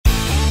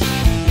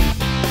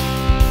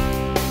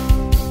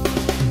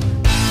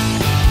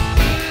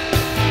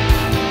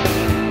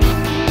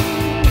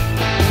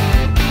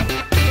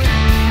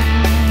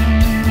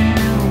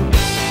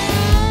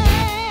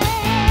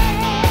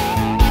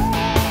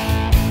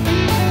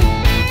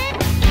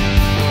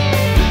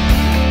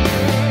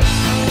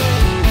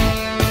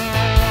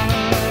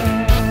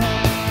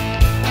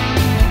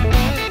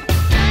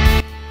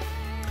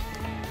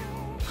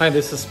Hi,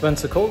 this is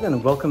Spencer Colgan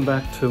and welcome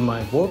back to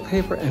my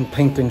wallpaper and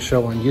painting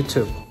show on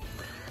YouTube.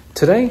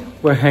 Today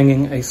we're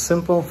hanging a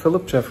simple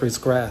Phillip Jeffries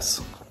grass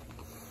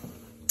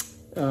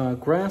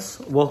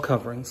wall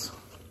coverings,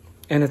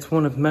 and it's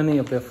one of many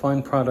of their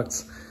fine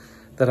products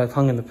that I've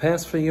hung in the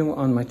past for you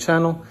on my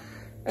channel,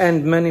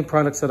 and many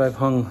products that I've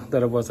hung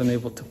that I wasn't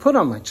able to put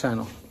on my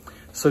channel.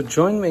 So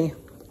join me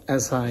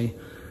as I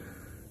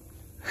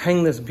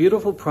hang this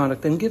beautiful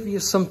product and give you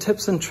some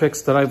tips and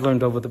tricks that I've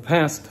learned over the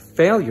past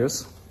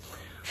failures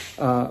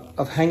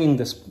of hanging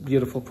this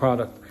beautiful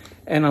product.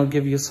 And I'll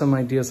give you some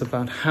ideas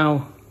about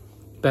how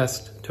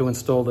best to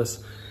install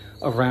this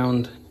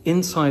around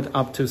inside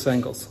obtuse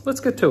angles. Let's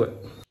get to it.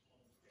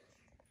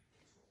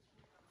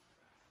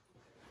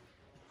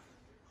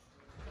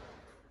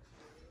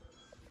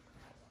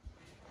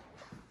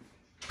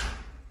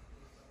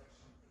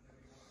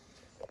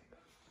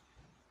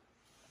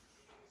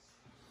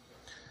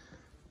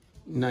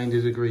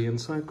 "90-degree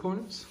inside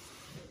corners,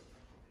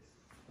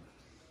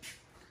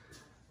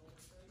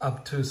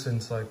 obtuse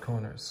inside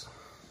corners,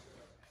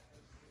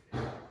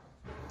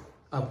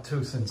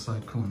 obtuse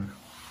inside corner,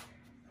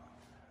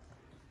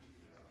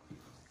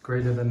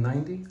 greater than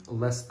 90,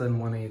 less than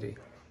 180,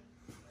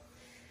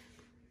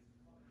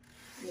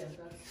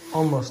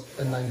 almost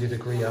a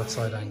 90-degree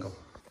outside angle."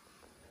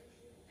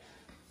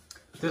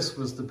 This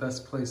was the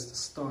best place to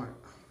start.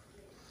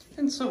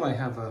 And so I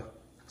have a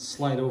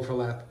slight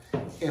overlap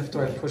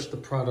after I push the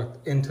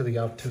product into the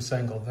obtuse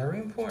angle. Very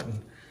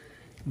important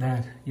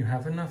that you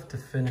have enough to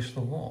finish the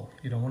wall.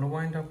 You don't want to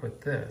wind up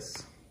with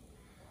this.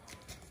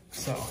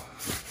 So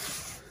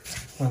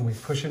when we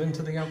push it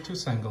into the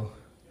obtuse angle,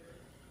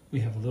 we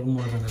have a little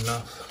more than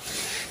enough,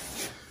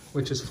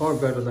 which is far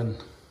better than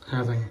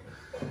having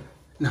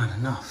not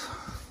enough,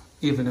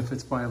 even if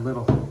it's by a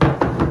little.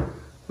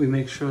 We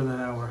make sure that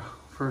our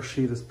first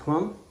sheet is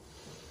plumb.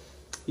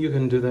 You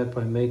can do that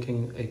by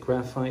making a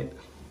graphite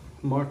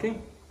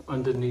marking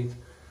underneath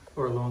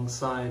or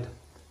alongside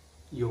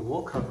your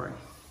wall covering.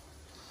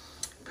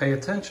 Pay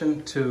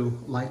attention to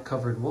light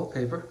covered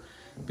wallpaper,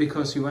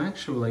 because you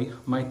actually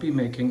might be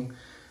making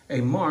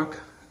a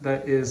mark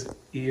that is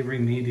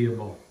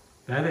irremediable.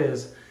 That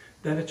is,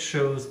 that it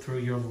shows through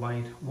your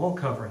light wall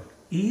covering,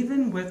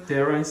 even with,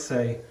 dare I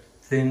say,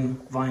 thin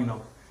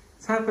vinyl.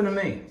 It's happened to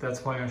me.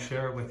 That's why I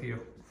share it with you.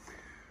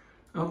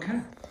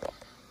 Okay.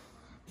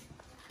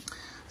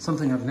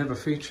 Something I've never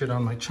featured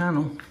on my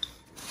channel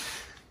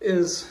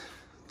is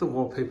the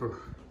wallpaper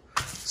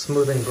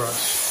smoothing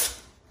brush.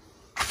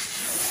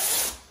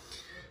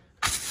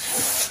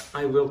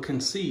 I will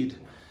concede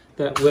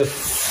that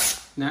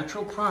with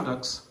natural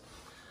products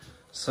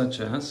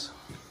such as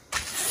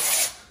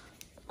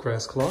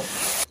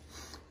Grasscloth,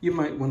 you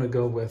might want to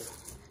go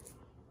with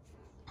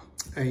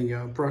a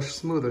brush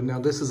smoother. Now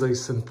this is a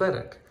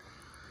synthetic,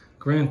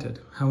 granted.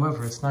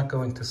 However, it's not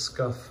going to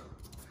scuff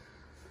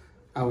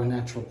our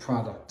natural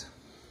product.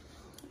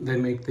 They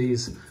make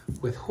these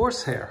with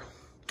horsehair,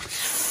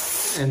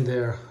 and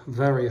they're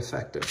very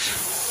effective.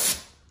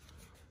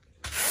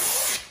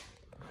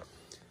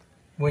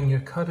 When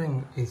you're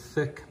cutting a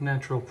thick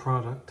natural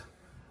product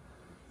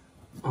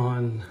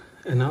on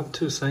an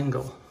obtuse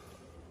angle,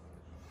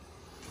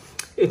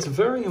 it's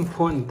very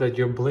important that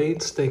your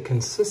blades stay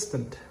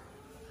consistent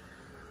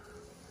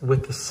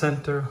with the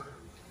center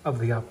of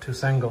the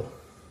obtuse angle.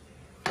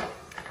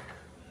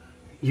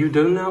 You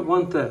do not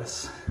want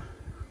this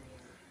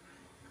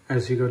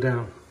as you go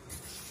down.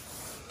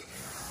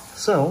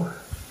 So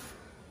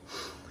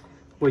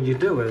what you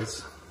do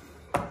is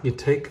you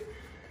take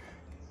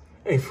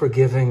a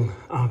forgiving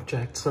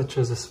object such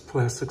as a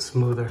plastic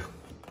smoother.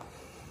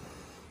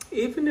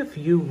 Even if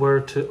you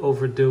were to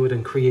overdo it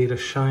and create a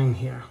shine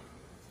here,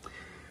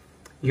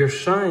 your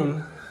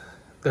shine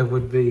that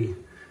would be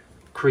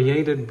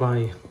created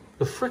by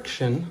the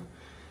friction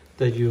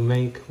that you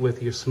make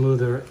with your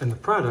smoother and the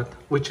product,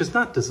 which is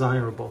not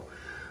desirable,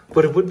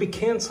 but it would be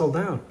canceled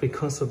out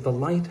because of the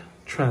light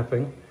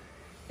trapping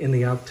in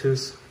the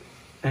obtuse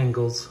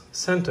angle's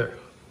center.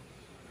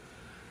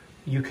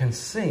 You can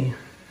see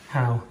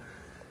how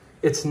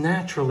it's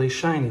naturally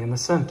shiny in the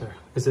center,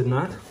 is it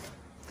not?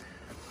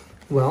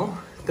 Well,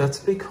 that's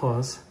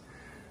because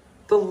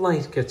the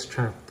light gets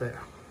trapped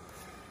there,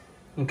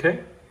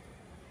 okay?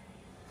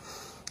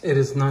 It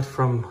is not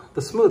from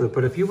the smoother,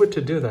 but if you were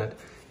to do that,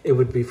 it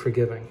would be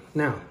forgiving.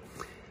 Now,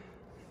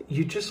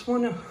 you just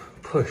want to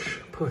push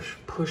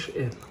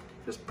in.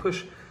 Just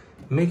push,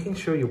 making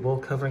sure your wall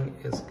covering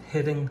is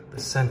hitting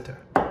the center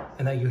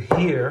and that you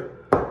hear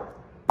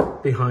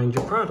behind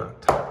your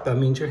product. That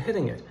means you're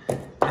hitting it,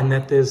 and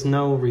that there's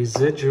no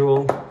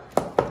residual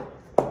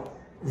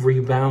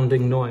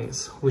rebounding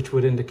noise, which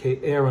would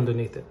indicate air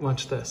underneath it.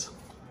 Watch this.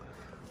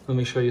 Let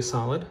me show you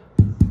solid.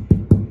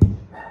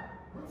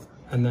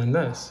 And then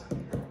this.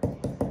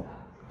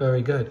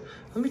 Very good.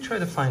 Let me try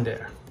to find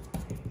air.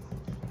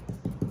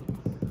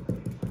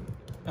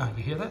 Ah,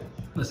 you hear that?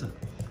 Listen.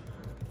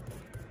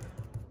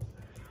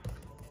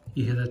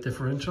 You hear that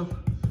differential?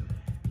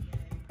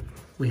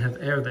 We have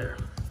air there.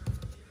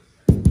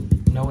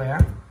 No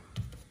air.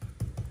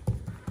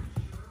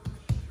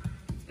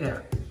 Yeah,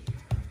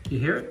 you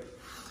hear it?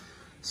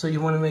 So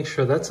you want to make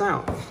sure that's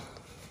out.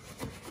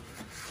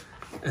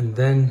 And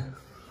then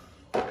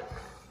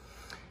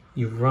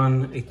you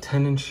run a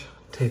 10-inch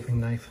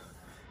taping knife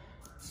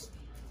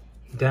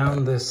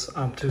down this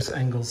obtuse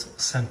angle's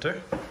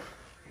center,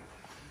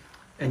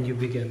 and you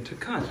begin to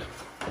cut.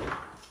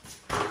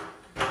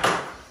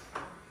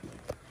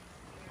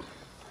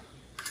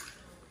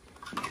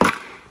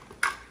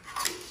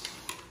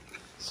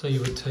 So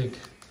you would take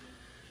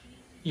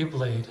your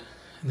blade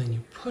and then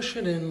you push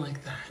it in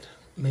like that,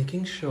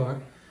 making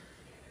sure,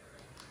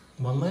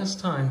 one last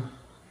time,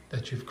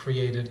 that you've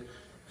created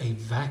a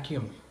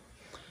vacuum,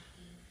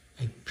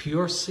 a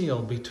pure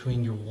seal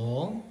between your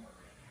wall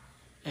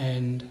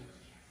and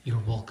your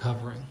wall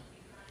covering.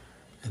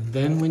 And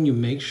then when you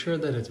make sure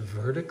that it's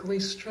vertically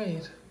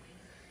straight,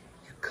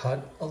 you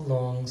cut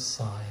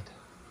alongside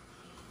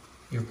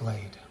your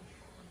blade.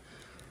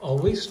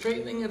 Always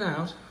straightening it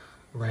out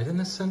right in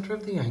the center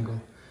of the angle,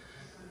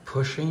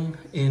 pushing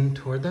in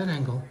toward that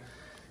angle,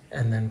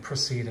 and then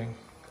proceeding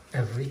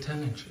every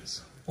 10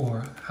 inches,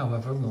 or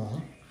however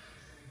long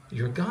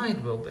your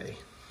guide will be.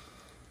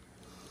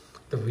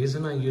 The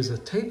reason I use a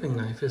taping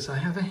knife is I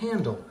have a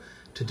handle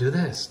to do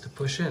this, to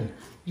push in.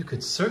 You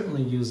could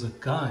certainly use a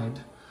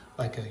guide,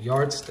 like a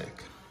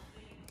yardstick,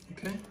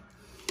 okay?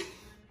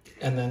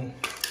 And then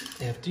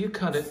after you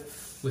cut it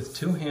with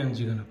two hands,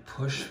 you're gonna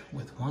push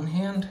with one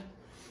hand,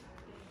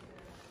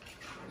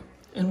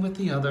 and with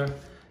the other,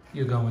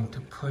 you're going to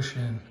push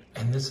in.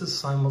 And this is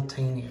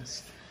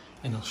simultaneous,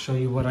 and I'll show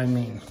you what I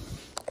mean.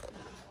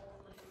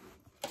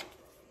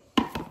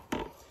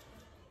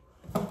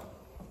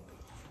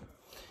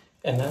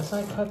 And as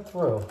I cut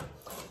through,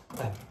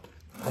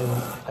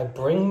 I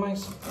bring my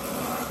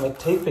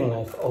taping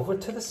knife over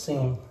to the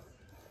seam,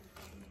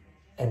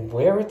 and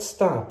where it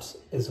stops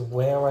is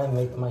where I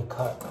make my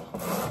cut.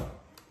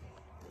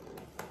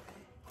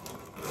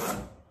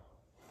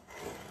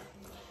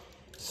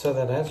 So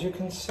that, as you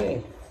can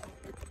see,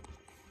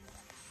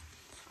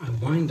 I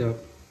wind up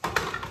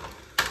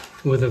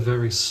with a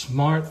very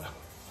smart,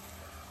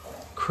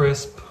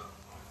 crisp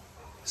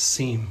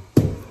seam.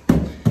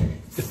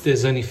 If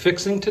there's any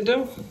fixing to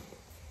do,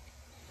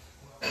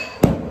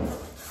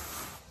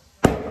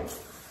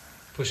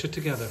 push it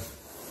together.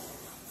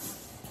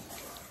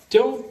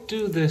 Don't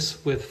do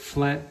this with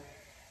flat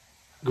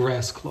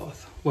grass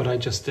cloth, what I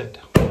just did.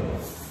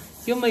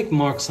 You'll make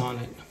marks on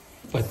it,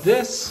 but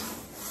this,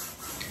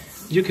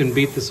 you can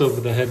beat this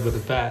over the head with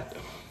a bat.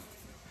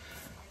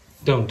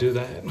 Don't do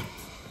that.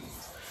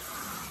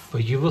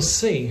 But you will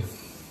see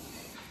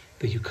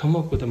that you come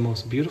up with the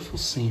most beautiful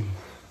seam.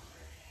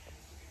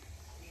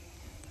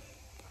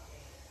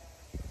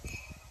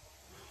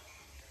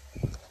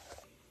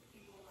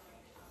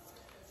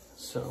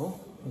 So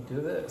you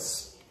do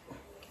this.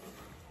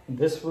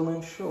 This will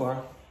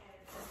ensure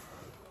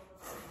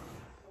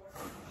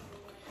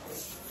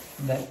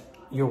that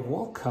your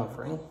wall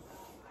covering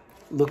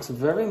looks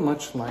very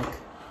much like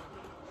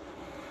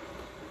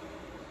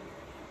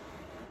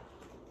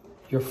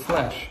your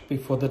flesh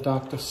before the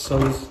doctor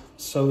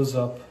sews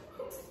up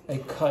a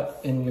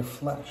cut in your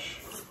flesh.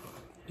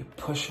 You're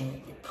pushing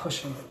it, you're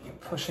pushing it, you're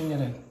pushing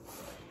it in.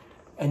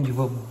 And you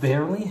will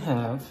barely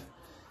have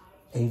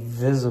a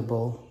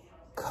visible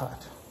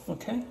cut,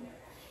 okay?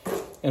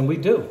 And we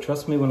do,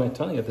 trust me when I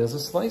tell you, there's a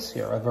slice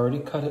here. I've already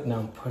cut it, now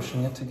I'm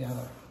pushing it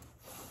together.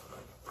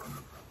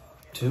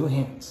 Two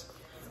hands,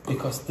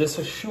 because this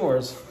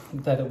assures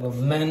that it will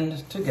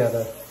mend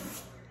together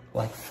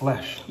like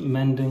flesh,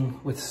 mending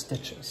with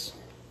stitches.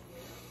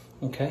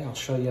 Okay, I'll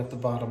show you at the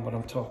bottom what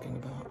I'm talking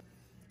about.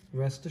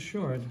 Rest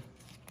assured,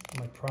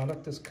 my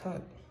product is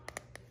cut,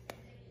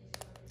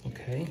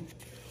 okay?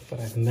 But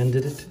I've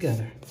mended it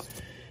together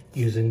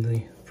using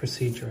the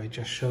procedure I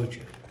just showed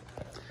you.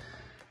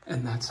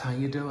 And that's how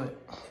you do it.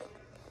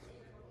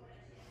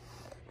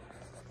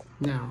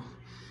 Now,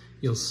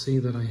 you'll see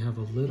that I have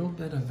a little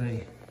bit of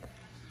a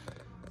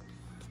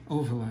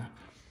overlap.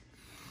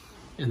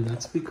 And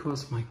that's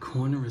because my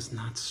corner is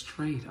not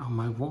straight on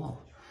my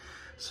wall.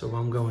 So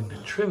I'm going to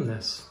trim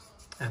this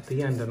at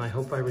the end, and I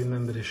hope I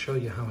remember to show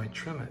you how I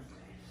trim it.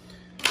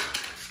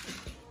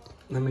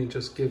 Let me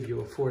just give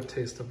you a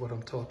foretaste of what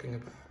I'm talking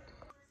about.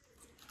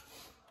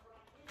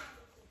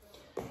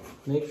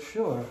 Make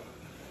sure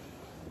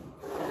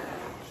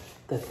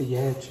that the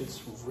edge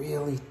is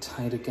really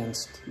tight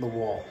against the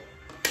wall.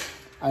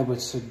 I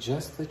would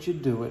suggest that you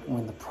do it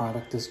when the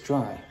product is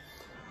dry.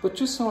 But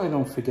just so I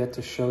don't forget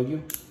to show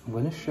you, I'm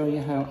going to show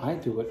you how I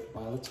do it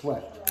while it's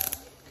wet.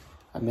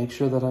 I make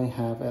sure that I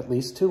have at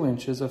least 2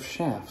 inches of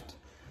shaft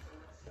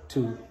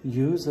to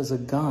use as a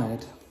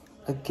guide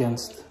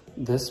against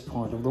this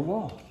part of the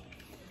wall.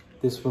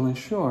 This will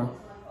ensure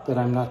that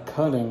I'm not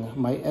cutting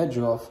my edge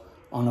off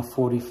on a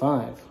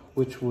 45,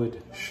 which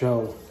would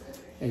show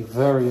a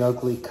very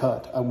ugly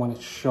cut. I want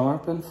it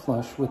sharp and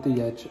flush with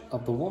the edge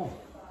of the wall.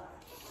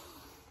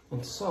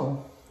 And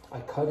so I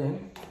cut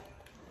in,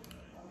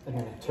 and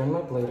then I turn my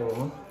blade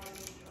around,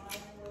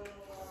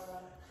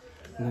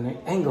 and then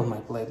I angle my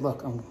blade.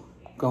 Look, I'm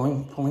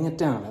pulling it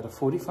down at a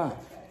 45.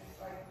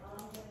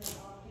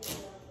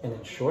 And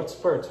in short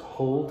spurts,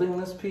 holding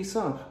this piece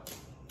up,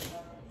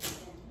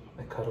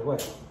 I cut away.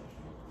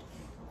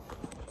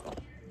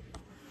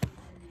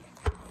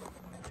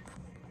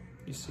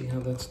 You see how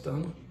that's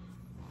done?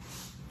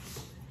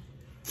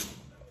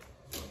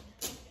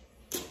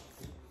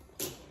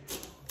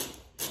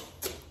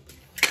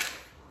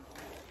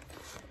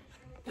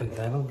 And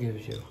that'll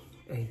give you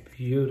a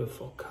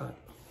beautiful cut.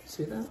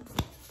 See that?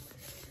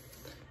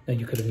 Now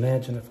you could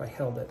imagine if I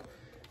held it,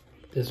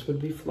 this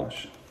would be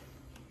flush.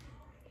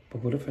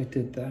 But what if I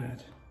did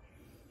that?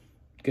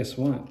 Guess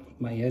what?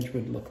 My edge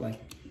would look like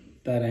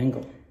that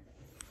angle.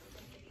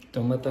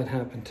 Don't let that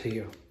happen to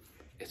you.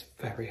 It's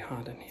very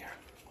hot in here.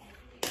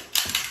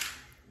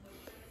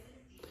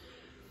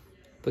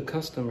 The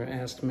customer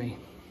asked me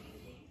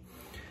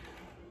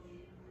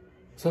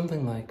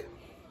something like,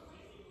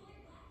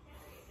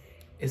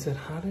 is it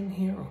hot in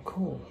here or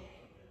cool?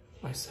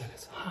 I said,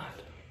 it's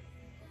hot.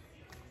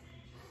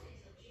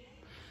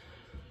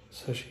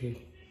 So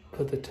she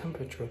put the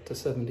temperature up to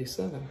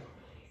 77.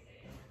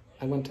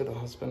 I went to the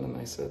husband and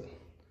I said,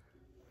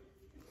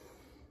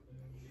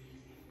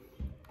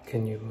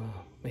 can you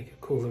make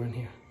it cooler in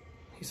here?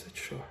 He said,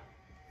 sure.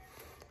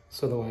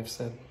 So the wife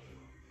said,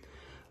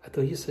 I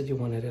thought you said you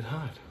wanted it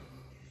hot.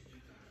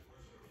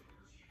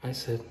 I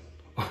said,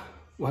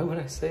 why would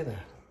I say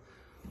that?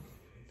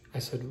 I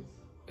said,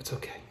 it's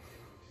okay.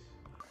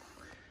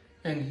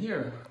 And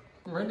here,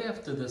 right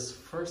after this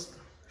first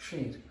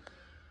sheet,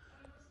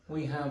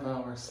 we have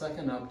our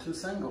second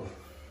obtuse angle.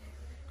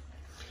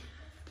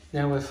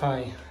 Now if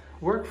I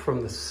work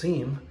from the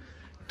seam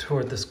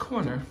toward this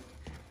corner,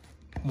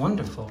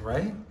 wonderful,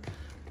 right?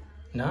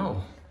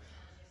 No,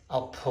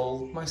 I'll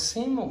pull my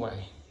seam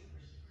away.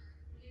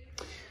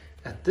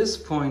 At this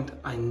point,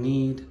 I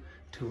need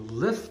to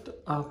lift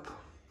up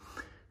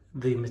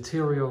the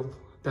material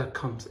that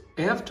comes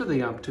after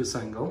the obtuse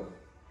angle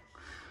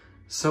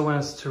so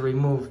as to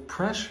remove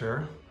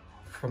pressure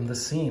from the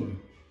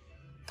seam.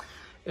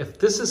 If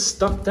this is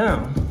stuck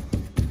down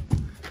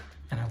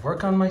and I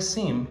work on my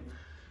seam,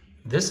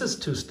 this is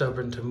too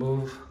stubborn to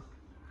move.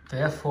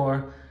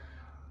 Therefore,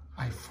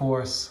 I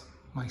force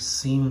my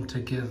seam to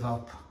give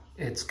up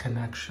its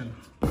connection.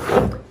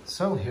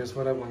 So here's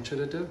what I want you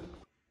to do.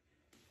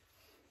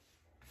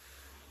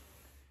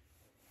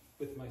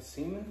 With my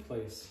seam in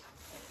place,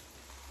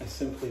 I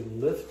simply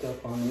lift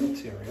up on the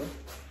material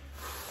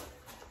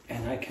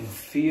and I can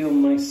feel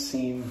my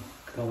seam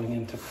going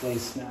into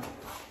place now.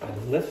 I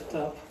lift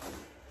up,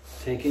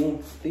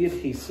 taking the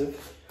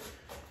adhesive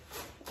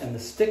and the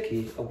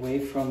sticky away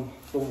from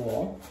the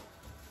wall,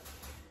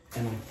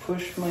 and I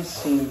push my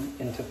seam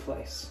into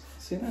place.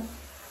 See that?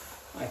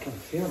 I can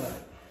feel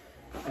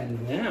that.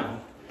 And now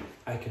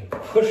I can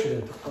push it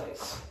into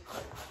place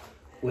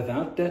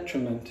without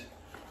detriment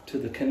to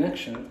the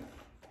connection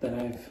that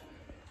I've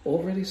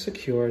already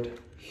secured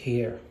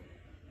here.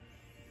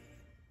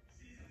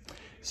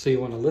 So you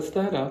want to lift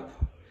that up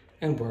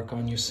and work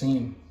on your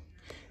seam.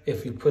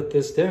 If you put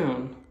this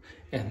down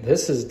and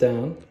this is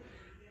down,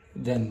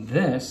 then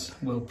this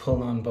will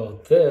pull on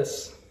both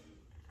this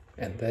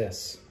and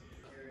this.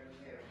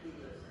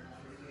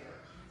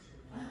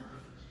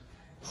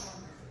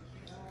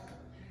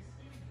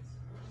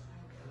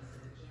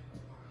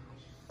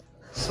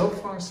 So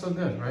far, so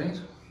good, right?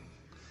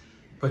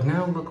 But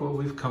now look what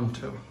we've come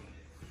to.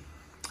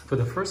 For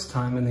the first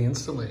time in the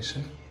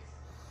installation,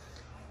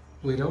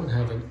 we don't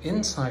have an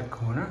inside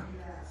corner,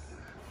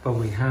 but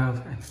we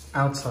have an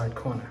outside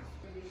corner.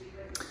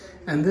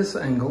 And this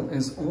angle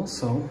is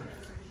also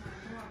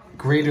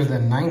greater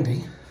than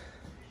 90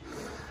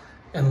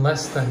 and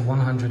less than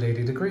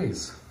 180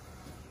 degrees.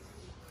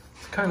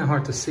 It's kind of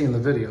hard to see in the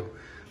video,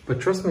 but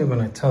trust me when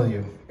I tell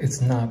you,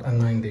 it's not a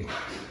 90.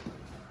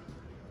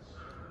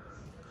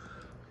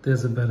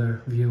 There's a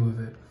better view of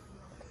it.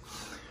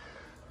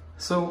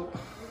 So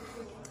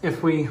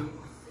if we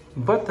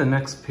butt the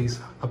next piece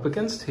up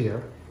against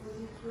here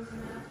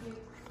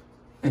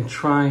and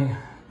try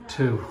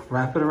to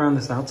wrap it around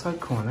this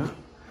outside corner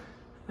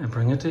and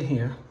bring it to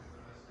here,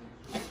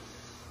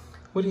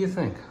 what do you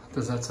think?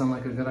 Does that sound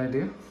like a good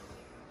idea?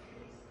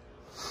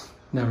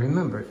 Now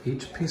remember,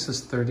 each piece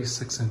is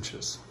 36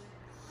 inches.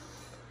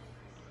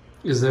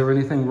 Is there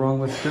anything wrong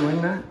with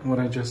doing that, what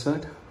I just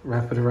said?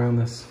 Wrap it around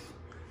this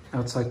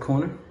outside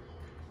corner?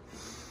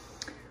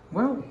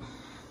 Well,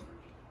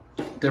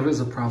 there is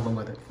a problem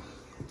with it.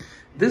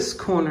 This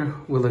corner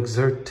will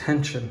exert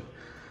tension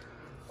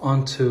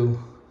onto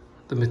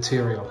the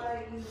material.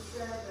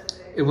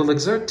 It will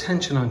exert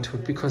tension onto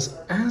it because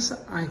as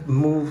I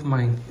move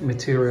my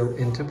material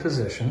into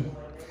position,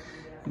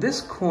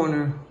 this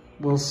corner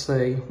will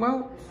say,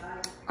 well,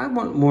 I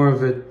want more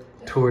of it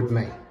toward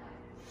me.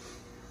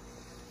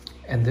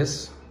 And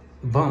this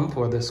bump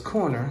or this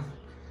corner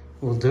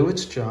will do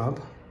its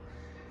job.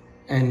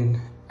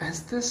 And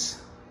as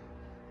this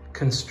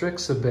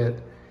constricts a bit,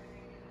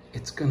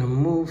 it's gonna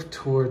move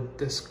toward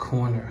this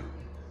corner,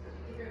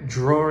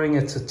 drawing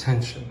its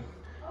attention.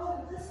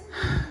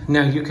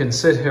 Now you can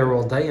sit here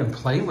all day and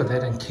play with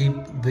it and keep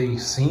the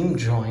seam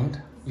joined.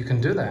 You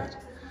can do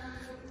that.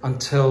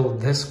 until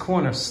this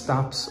corner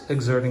stops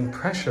exerting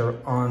pressure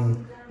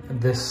on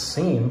this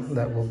seam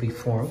that will be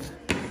formed.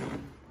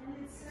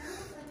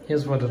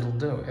 Here's what it'll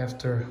do.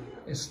 After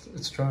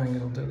it's drying,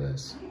 it'll do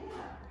this.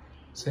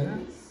 See that?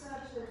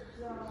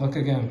 Look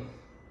again.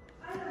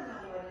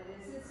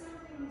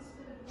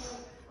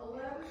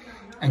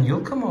 And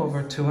you'll come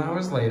over 2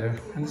 hours later,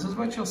 and this is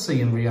what you'll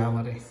see in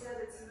reality.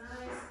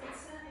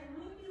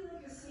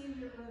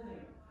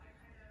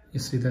 You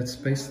see that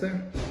space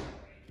there?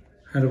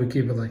 How do we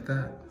keep it like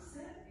that?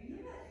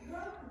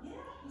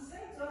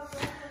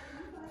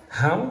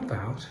 How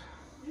about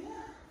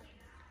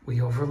we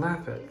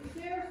overlap it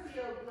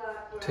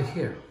to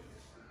here?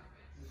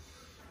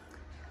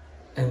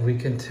 And we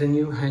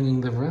continue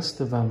hanging the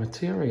rest of our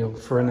material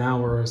for an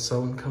hour or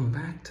so and come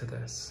back to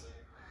this.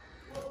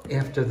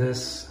 After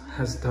this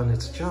has done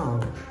its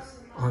job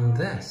on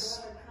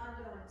this.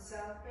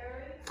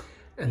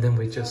 And then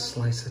we just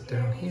slice it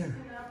down here.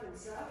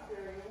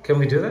 Can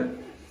we do that?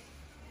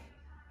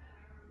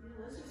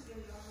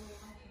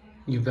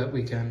 You bet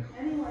we can.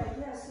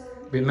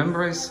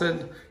 Remember I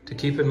said to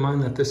keep in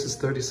mind that this is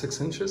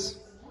 36 inches?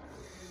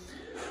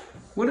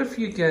 What if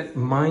you get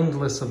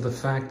mindless of the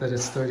fact that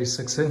it's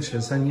 36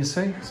 inches and you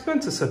say,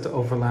 Spencer said to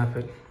overlap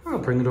it. I'll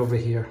bring it over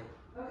here.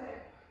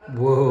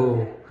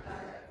 Whoa,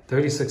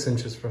 36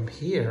 inches from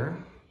here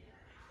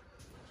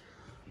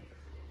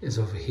is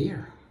over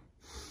here.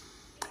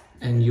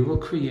 And you will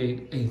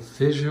create a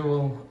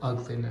visual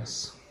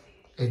ugliness,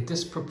 a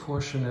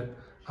disproportionate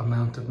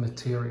amount of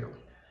material.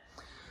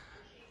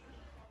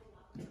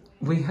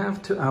 We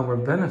have to our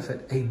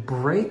benefit a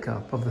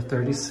breakup of the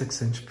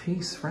 36-inch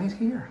piece right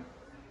here.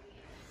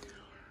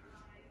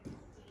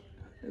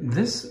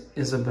 This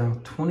is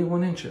about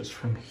 21 inches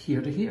from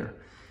here to here.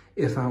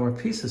 If our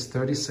piece is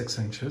 36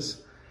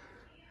 inches,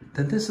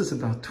 then this is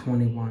about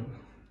 21.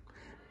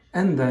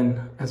 And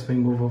then as we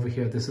move over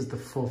here, this is the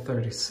full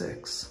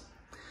 36.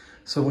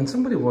 So when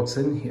somebody walks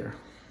in here,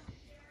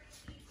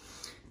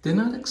 they're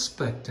not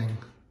expecting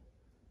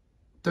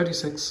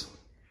 36,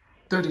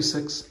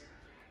 36,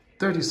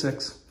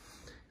 36.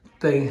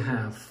 They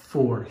have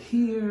 4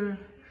 here,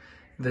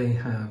 they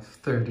have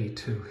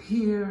 32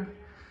 here,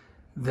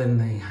 then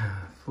they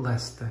have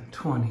less than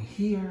 20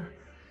 here.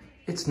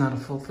 It's not a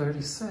full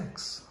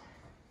 36.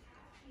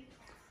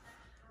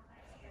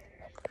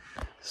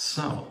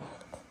 So,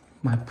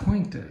 my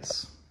point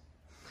is,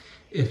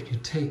 if you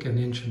take 1.5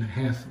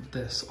 inches of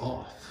this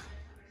off,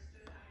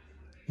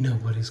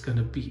 nobody's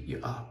gonna beat you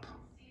up.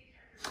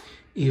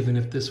 Even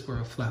if this were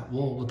a flat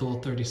wall with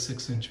all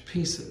 36-inch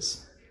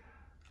pieces,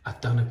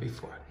 I've done it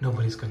before,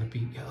 nobody's gonna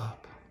beat you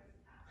up.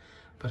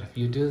 But if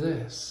you do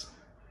this,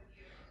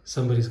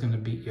 somebody's gonna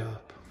beat you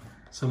up.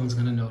 Someone's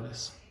gonna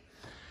notice.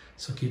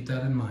 So keep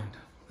that in mind.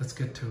 Let's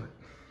get to it.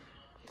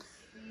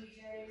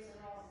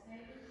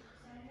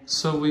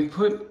 So we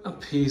put a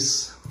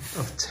piece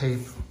of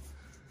tape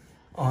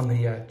on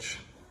the edge.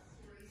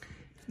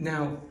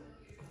 Now,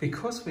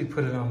 because we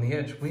put it on the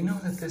edge, we know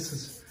that this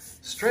is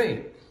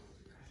straight,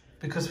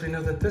 because we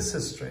know that this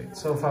is straight.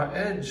 So if our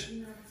edge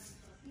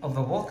of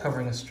the wall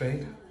covering is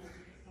straight,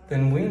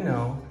 then we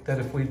know that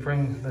if we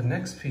bring the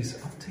next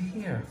piece up to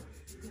here,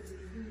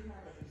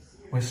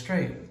 we're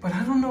straight. But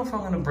I don't know if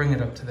I'm gonna bring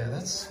it up to there.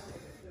 That's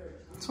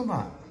a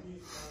lot.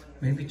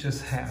 Maybe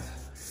just half.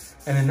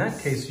 And in that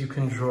case, you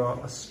can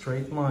draw a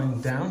straight line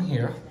down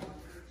here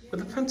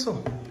with a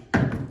pencil.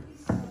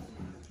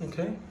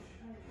 Okay?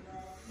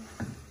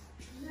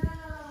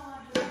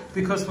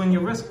 Because when you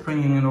risk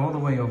bringing it all the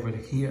way over to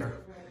here,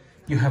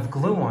 you have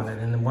glue on it.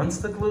 And then once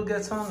the glue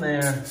gets on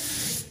there,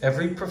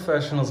 every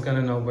professional's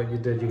gonna know what you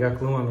did. You got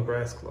glue on the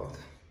grass cloth.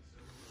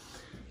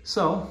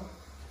 So,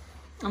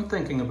 I'm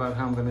thinking about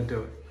how I'm gonna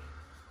do it.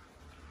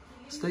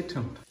 Stay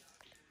tuned.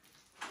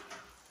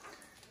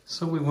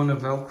 So we want to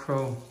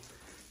Velcro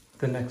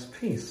the next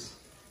piece.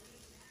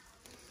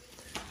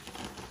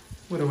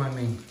 What do I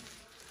mean?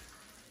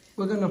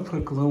 We're gonna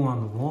put glue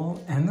on the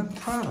wall and the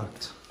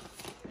product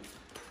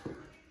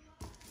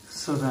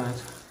so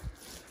that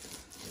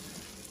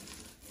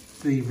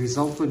the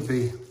result would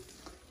be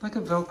like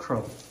a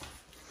Velcro.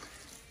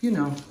 You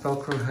know,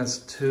 Velcro has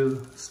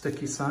 2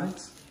 sticky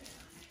sides.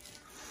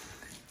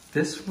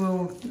 This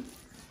will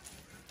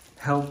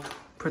help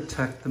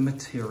protect the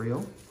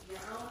material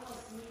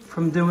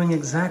from doing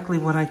exactly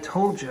what I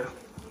told you.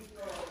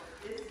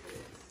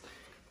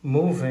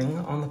 Moving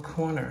on the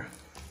corner.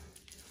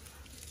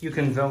 You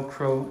can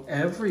Velcro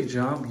every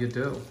job you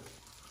do.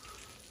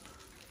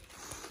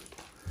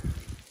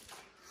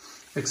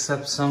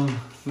 Except some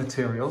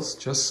materials,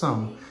 just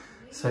some,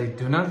 say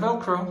do not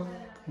Velcro.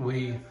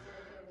 We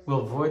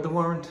will void the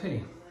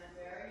warranty.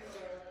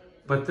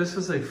 But this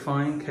is a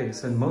fine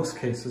case, in most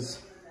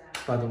cases,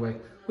 by the way,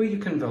 where you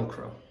can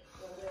Velcro.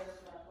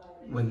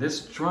 When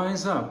this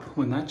dries up,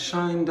 when that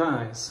shine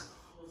dies,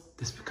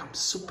 this becomes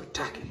super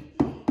tacky.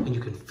 And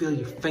you can feel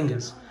your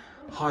fingers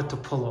hard to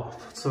pull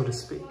off, so to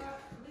speak.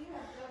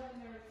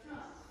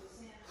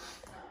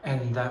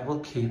 And that will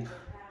keep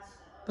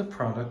the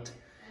product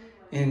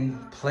in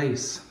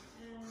place.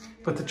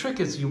 But the trick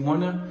is you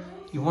wanna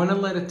You want to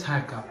let it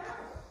tack up.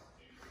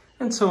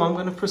 And so I'm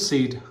going to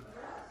proceed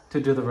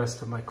to do the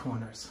rest of my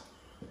corners.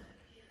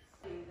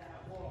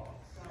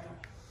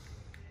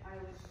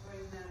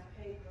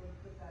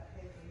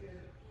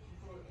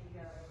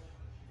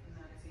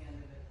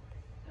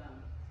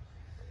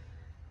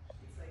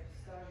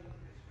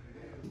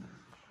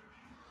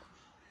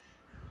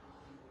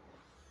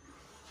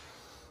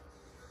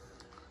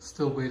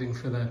 Still waiting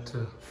for that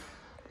to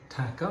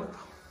tack up.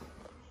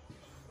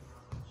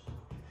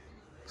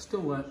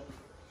 Still wet.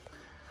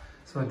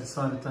 So I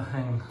decided to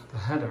hang the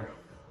header.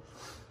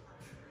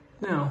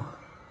 Now,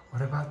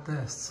 what about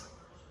this?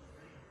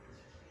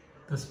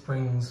 This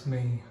brings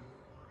me,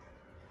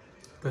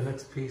 the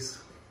next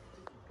piece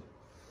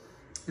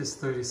is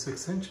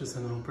 36 inches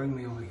and it'll bring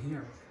me over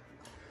here.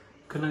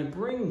 Can I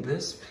bring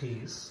this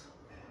piece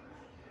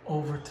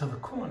over to the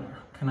corner?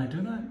 Can I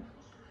do that?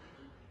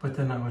 But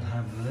then I would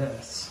have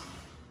this.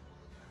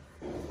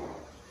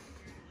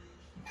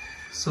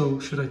 So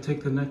should I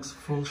take the next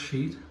full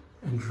sheet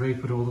and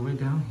drape it all the way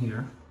down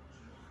here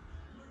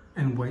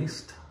and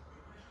waste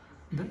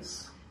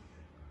this?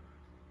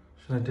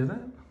 Should I do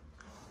that?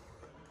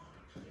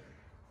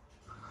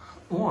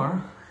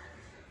 Or,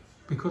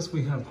 because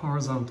we have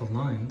horizontal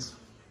lines,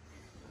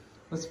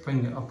 let's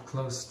bring it up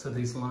close to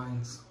these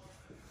lines.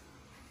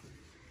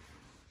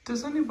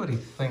 Does anybody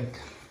think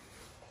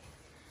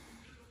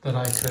that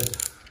I could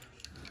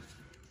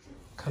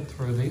cut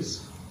through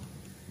these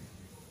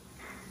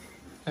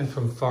and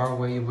from far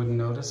away you wouldn't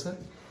notice it?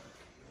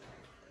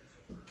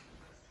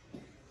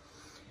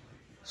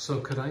 So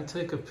could I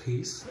take a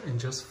piece and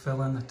just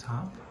fill in the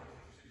top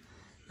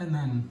and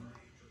then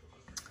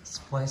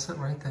splice it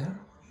right there?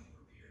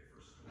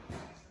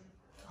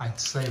 I'd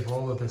save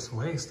all of this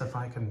waste if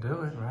I can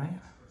do it, right?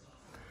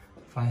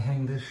 If I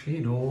hang this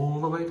sheet all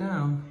the way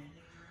down,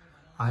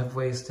 I've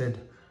wasted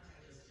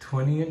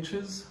 20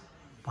 inches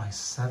by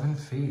 7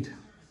 feet.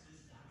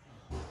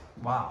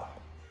 Wow,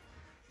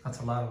 that's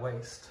a lot of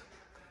waste.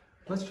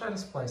 Let's try to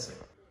splice it.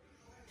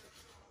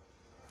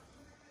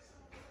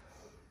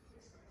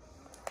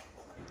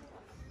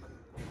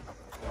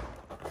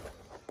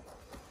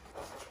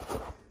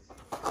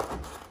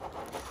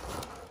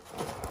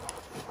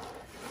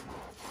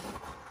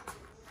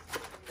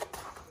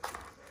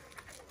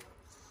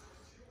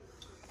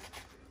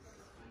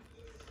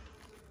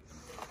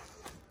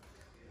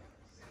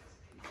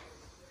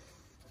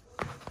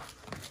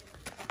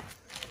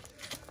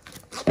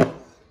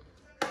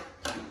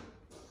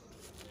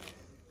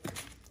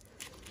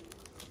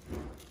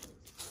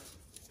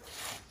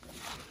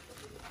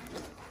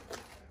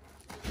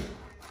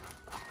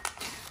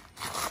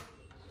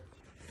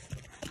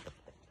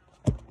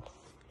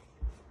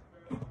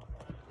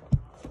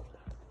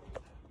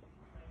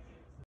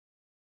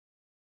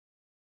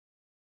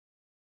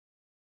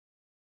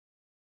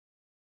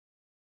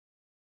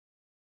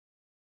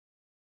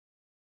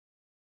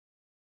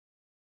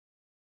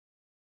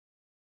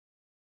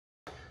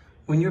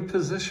 When you're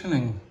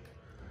positioning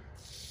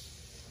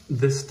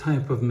this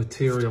type of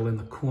material in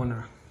the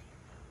corner,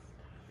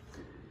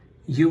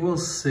 you will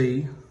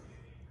see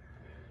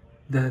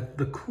that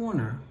the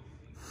corner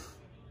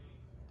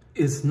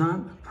is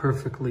not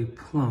perfectly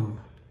plumb,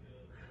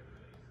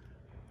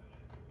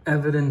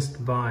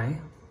 evidenced by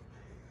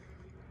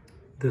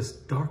this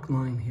dark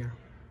line here.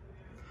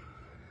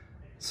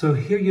 So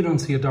here you don't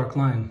see a dark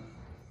line,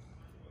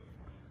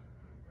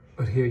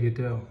 but here you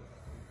do.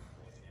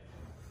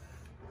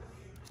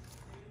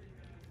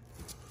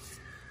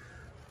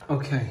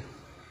 Okay,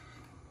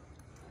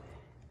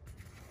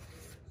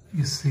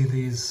 you see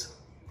these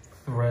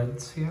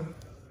threads here?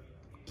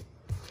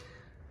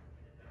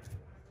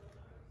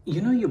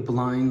 You know your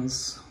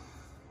blinds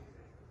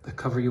that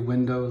cover your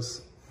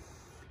windows?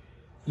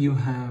 You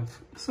have,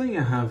 say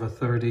you have a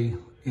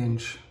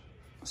 30-inch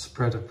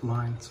spread of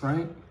blinds,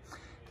 right?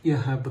 You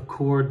have the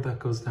cord that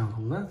goes down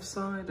the left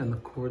side and the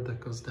cord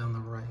that goes down the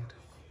right.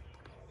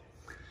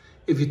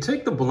 If you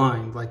take the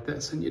blind like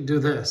this and you do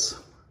this,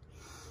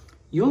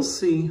 you'll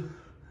see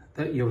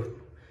that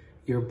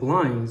your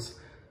blinds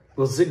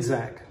will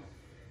zigzag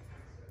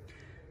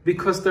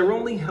because they're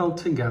only held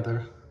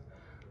together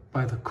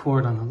by the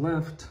cord on the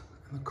left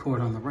and the cord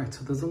on the right.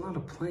 So there's a lot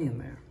of play in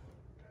there.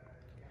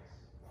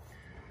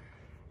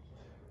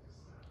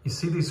 You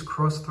see these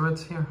cross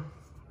threads here?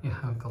 You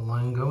have the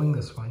line going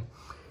this way.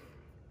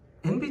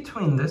 In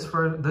between this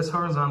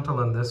horizontal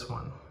and this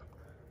one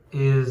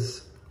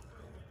is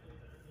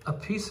a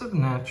piece of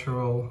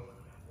natural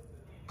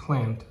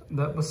plant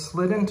that was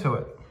slid into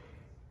it.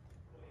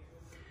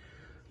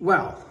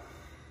 Well,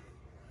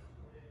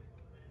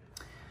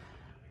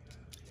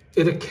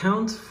 it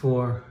accounts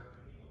for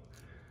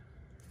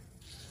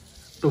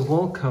the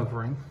wall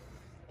covering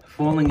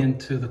falling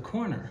into the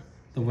corner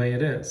the way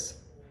it is.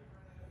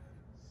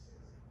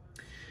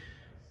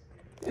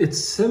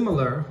 It's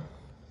similar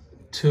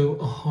to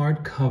a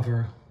hard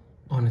cover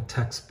on a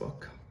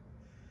textbook.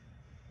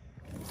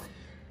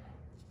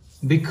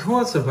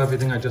 Because of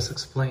everything I just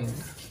explained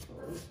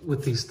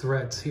with these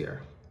threads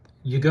here,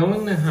 you're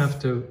going to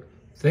have to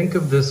think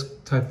of this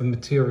type of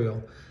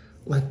material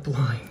like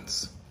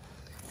blinds.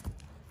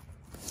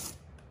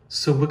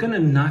 So we're gonna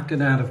knock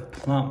it out of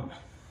plumb.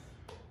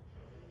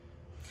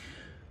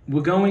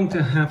 We're going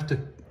to have to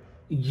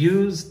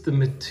use the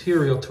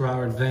material to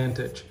our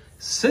advantage.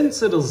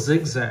 Since it'll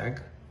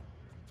zigzag,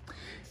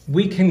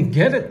 we can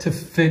get it to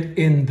fit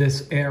in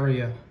this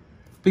area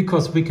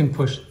because we can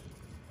push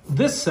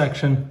this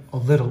section a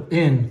little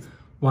in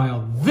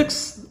while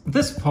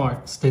this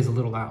part stays a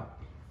little out.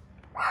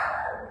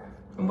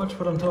 And watch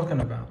what I'm talking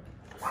about.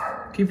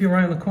 Keep your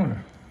eye on the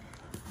corner.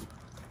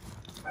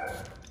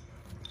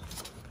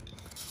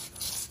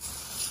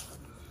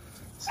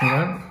 See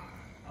that?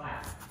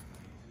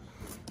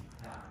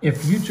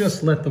 If you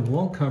just let the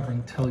wall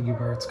covering tell you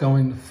where it's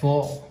going to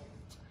fall,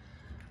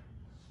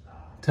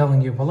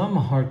 telling you, well, I'm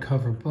a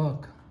hardcover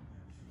book,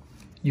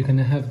 you're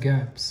gonna have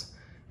gaps.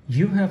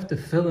 You have to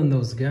fill in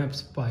those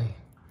gaps by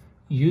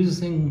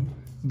using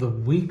the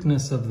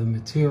weakness of the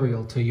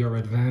material to your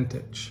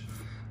advantage.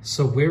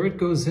 So where it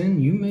goes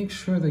in, you make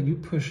sure that you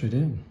push it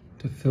in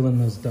to fill in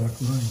those dark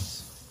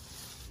lines.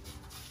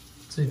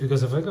 See,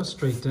 because if I go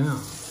straight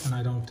down and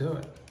I don't do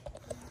it,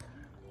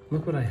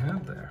 look what I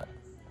have there.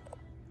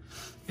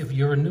 If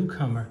you're a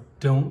newcomer,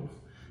 don't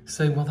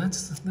say, well,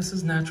 this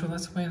is natural,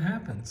 that's the way it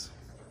happens.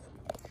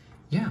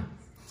 Yeah,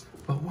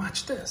 but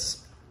watch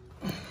this.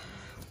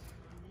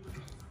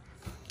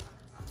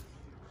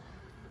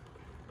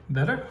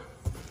 Better?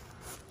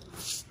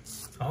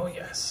 Oh,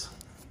 yes.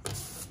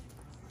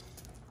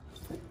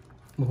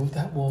 Move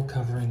that wall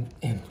covering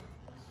in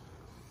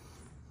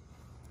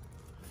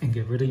and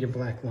get rid of your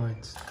black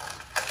lines.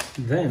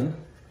 Then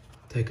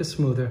take a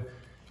smoother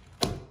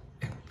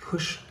and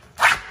push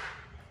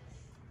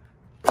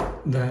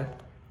that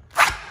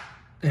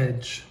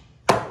edge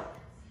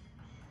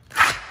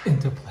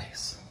into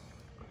place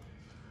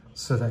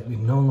so that you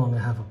no longer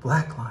have a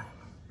black line,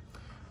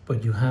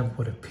 but you have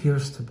what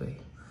appears to be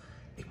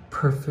a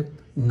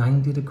perfect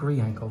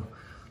 90-degree angle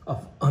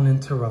of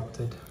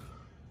uninterrupted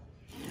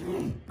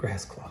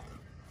grass cloth.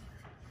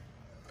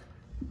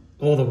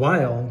 All the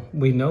while,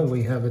 we know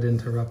we have it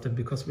interrupted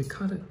because we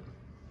cut it.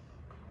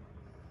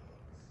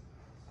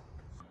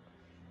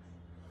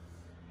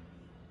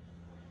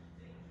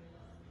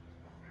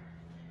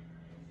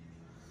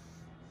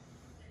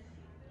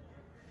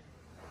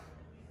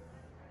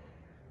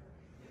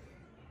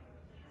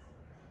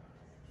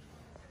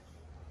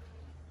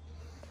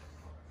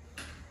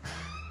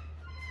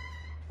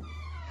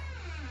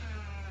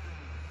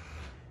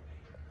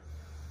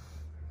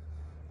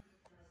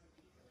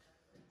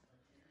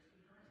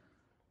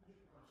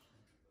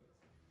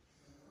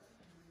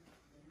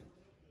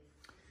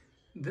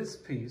 This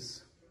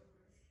piece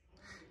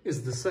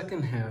is the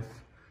second half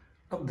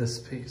of this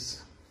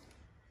piece.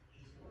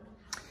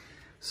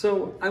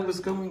 So I was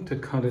going to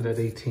cut it at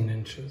 18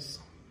 inches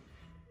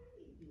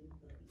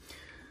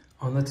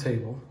on the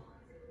table.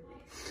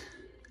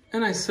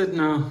 And I said,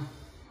 no,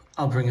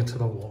 I'll bring it to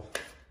the wall.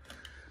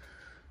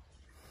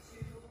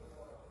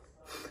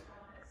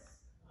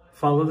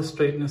 Follow the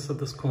straightness of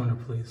this corner,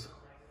 please.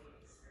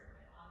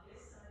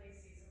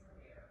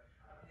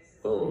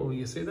 Oh,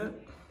 you see that?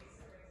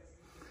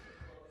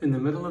 In the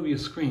middle of your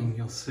screen,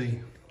 you'll see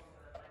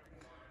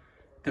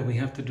that we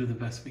have to do the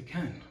best we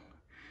can.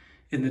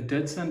 In the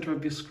dead center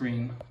of your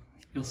screen,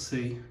 you'll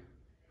see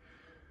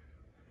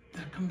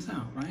that comes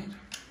out, right?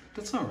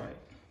 That's all right.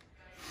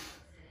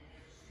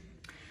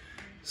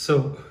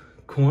 So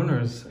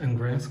corners and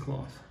grass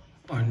cloth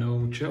are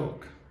no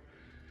joke.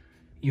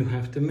 You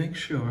have to make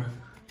sure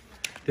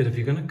that if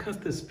you're gonna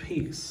cut this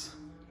piece,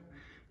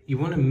 you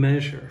wanna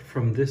measure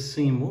from this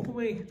seam all the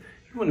way,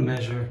 you wanna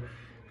measure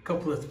a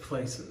couple of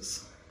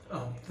places.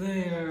 Up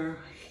there,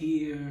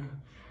 here,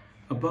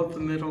 above the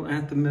middle,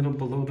 at the middle,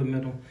 below the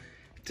middle,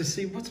 to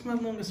see what's my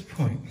longest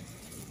point.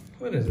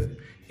 What is it?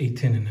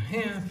 18 and a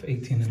half,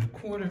 18 and a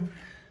quarter.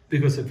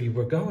 Because if you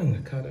were going to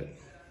cut it,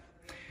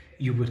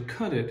 you would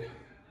cut it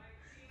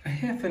a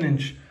 ½ an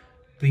inch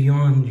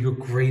beyond your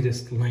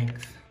greatest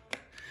length.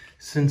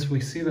 Since we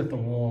see that the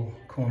wall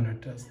corner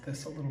does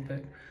this a little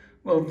bit,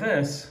 well,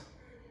 this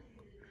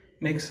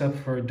makes up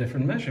for a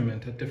different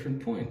measurement at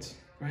different points,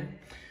 right?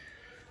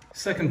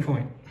 Second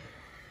point.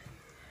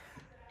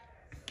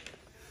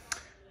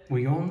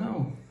 We all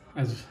know,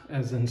 as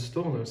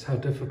installers, how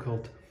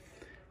difficult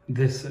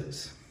this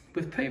is.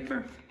 With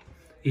paper,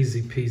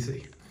 easy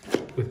peasy.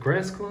 With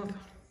grass cloth,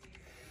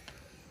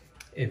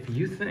 if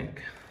you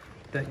think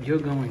that you're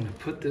going to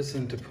put this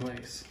into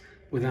place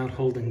without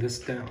holding this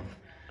down,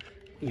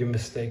 you're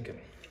mistaken.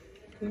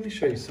 Let me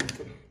show you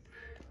something.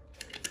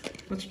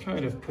 Let's try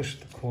to push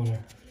the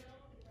corner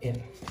in.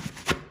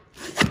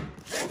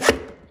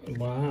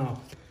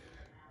 Wow.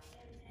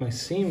 My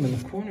seam in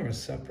the corner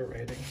is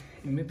separating.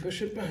 Let me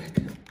push it back.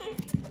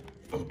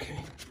 Okay.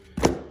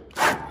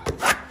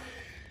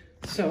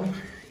 So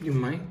you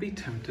might be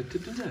tempted to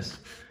do this.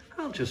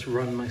 I'll just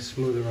run my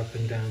smoother up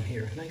and down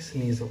here, nice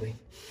and easily.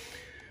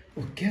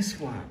 Well, guess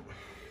what?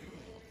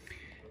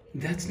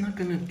 That's not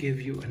gonna give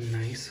you a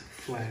nice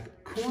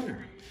flat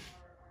corner.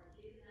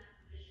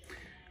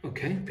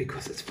 Okay,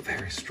 because it's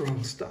very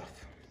strong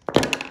stuff.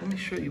 let me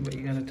show you what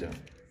you gotta do.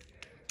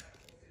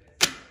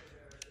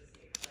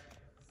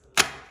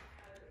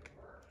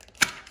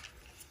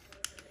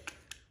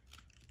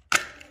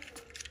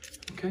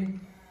 Okay,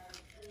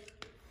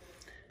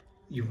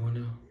 you want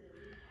to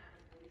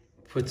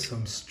put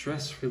some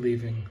stress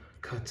relieving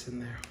cuts in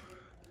there.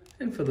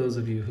 And for those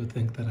of you who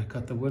think that I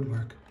cut the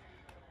woodwork,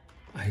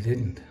 I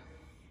didn't.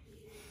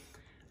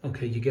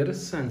 Okay, you get a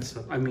sense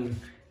of, I mean,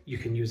 you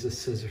can use a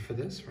scissor for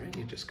this, right?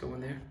 You just go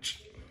in there,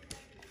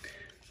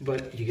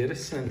 but you get a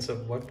sense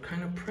of what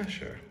kind of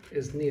pressure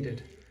is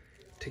needed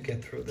to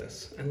get through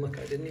this. And look,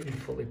 I didn't even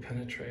fully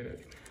penetrate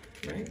it,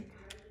 right?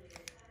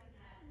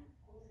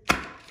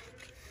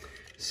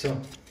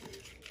 So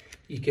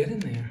you get in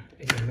there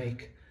and you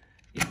make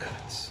your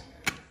cuts.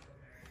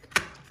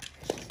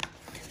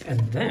 And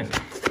then,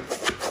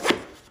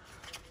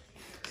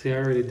 see, I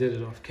already did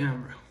it off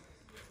camera.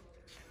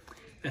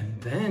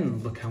 And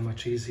then look how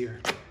much easier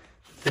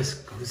this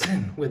goes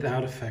in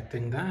without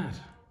affecting that.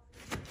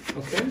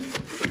 Okay?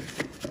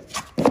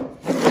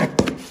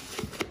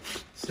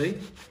 See,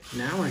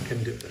 now I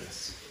can do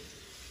this.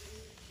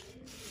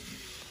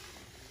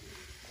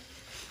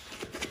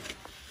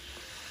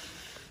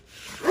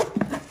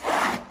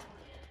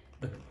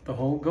 The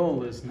whole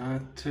goal is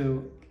not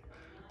to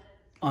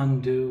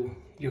undo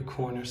your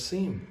corner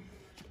seam.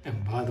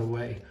 And by the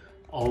way,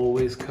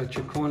 always cut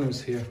your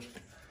corners here.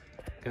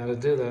 Gotta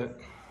do that,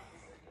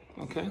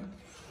 okay?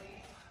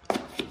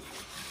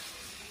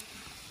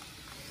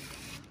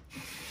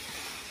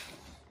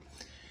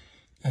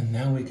 And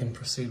now we can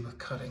proceed with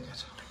cutting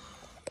it.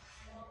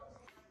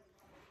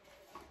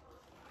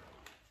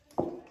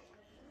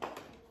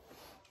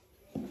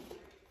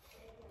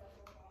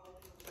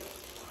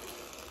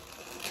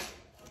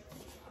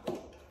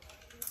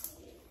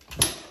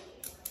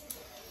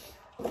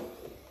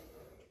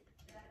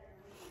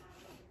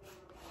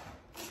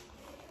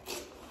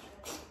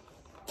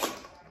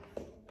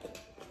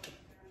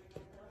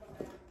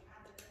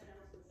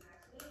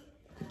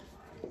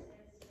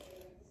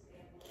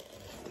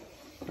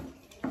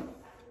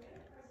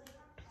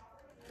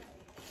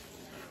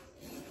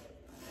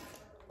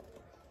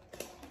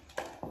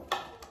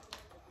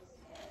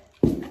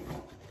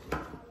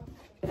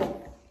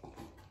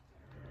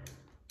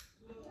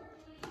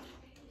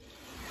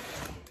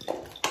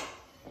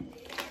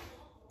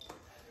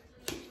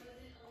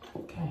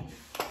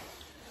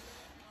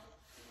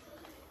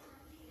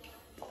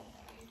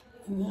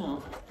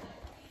 Now,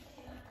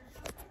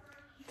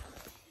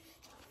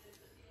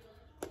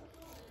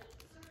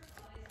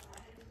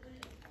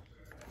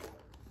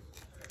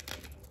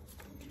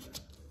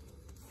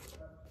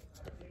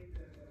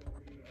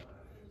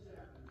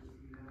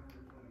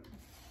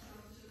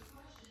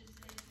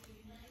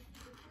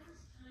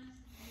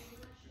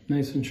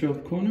 nice and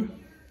sharp corner.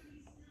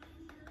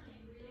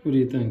 What do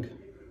you think?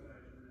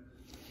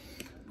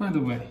 By the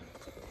way,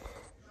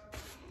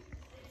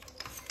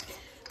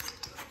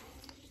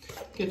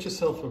 get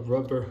yourself a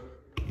rubber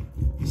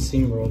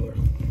seam roller.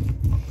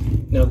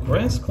 Now,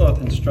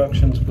 Grasscloth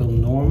instructions will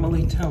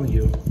normally tell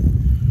you,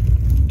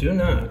 do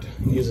not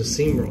use a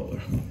seam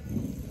roller.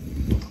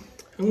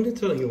 I'm going to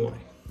tell you why.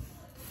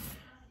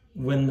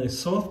 When the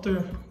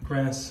softer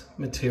grass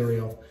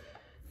material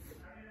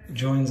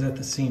joins at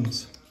the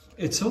seams,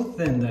 it's so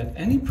thin that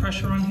any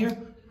pressure on here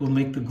will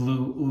make the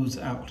glue ooze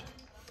out.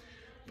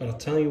 But I'll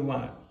tell you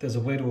what, there's a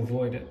way to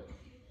avoid it.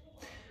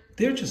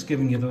 They're just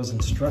giving you those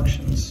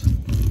instructions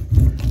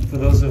for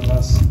those of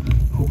us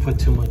who put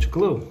too much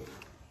glue.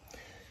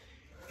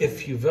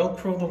 If you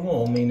Velcro the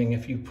wall, meaning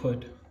if you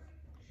put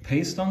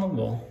paste on the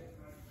wall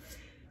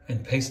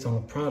and paste on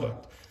the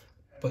product,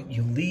 but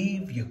you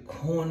leave your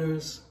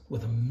corners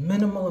with a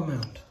minimal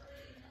amount,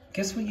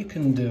 guess what you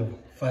can do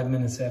 5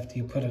 minutes after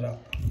you put it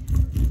up?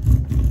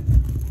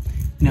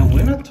 Now,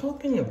 we're not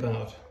talking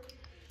about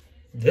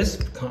this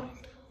kind.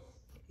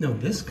 No,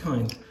 this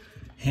kind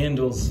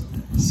handles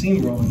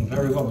seam rolling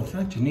very well. In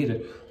fact, you need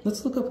it.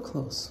 Let's look up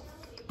close.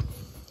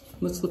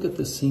 Let's look at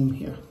this seam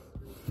here.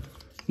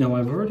 Now,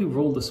 I've already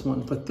rolled this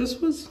one, but this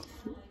was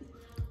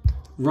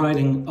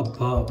riding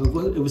above.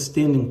 It was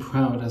standing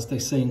proud, as they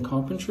say in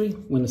carpentry,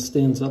 when it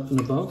stands up and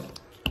above.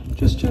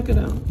 Just check it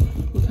out.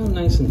 Look how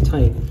nice and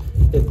tight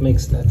it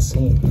makes that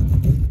seam.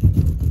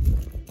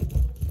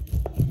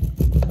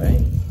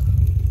 Right?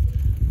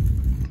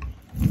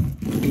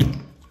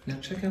 Now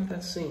check out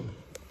that seam.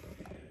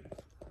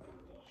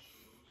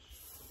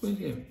 Right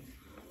here.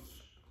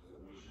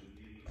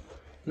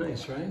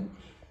 Nice, right?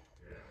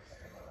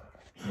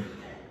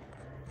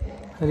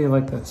 How do you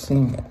like that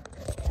seam?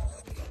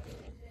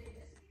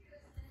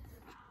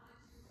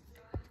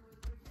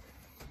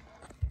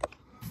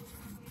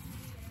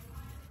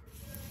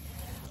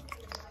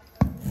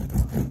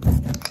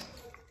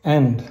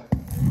 And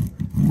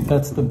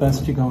that's the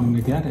best you're going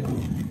to get it.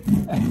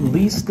 At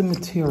least the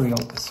material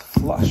is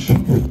flush.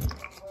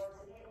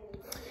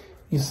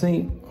 You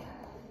see,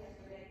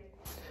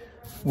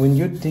 when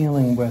you're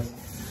dealing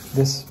with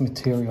this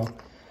material,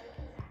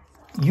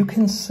 you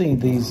can see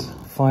these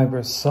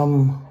fibers,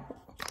 some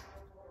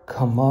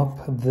come up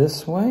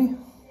this way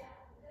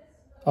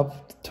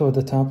up toward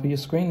the top of your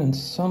screen, and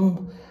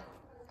some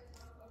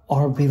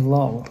are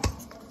below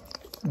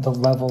the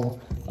level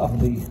of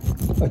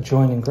the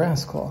adjoining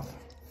Grasscloth.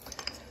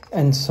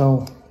 And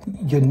so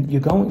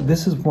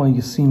this is why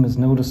your seam is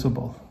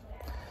noticeable,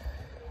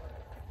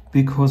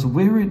 because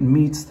where it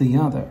meets the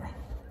other,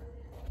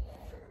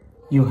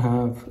 you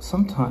have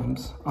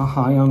sometimes a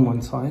high on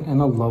one side and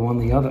a low on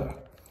the other.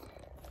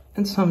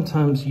 And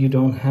sometimes you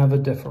don't have a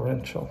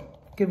differential.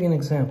 I'll give you an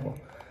example.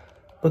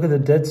 Look at the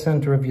dead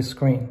center of your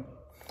screen.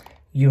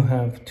 You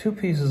have two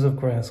pieces of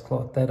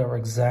Grasscloth that are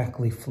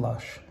exactly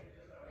flush.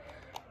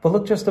 But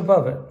look just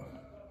above it.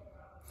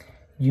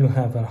 You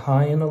have a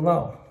high and a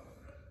low,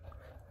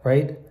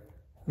 right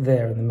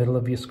there in the middle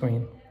of your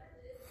screen.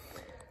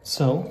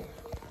 So,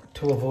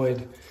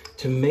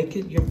 to make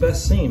it your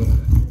best seam,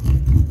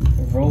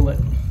 roll it.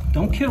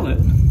 Don't kill it.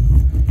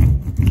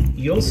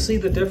 You'll see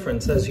the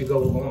difference as you go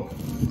along.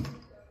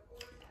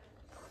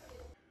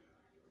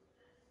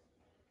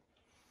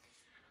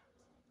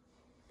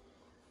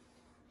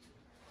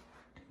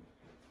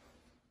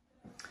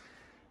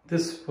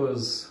 This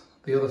was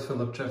the other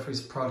Phillip Jeffries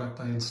product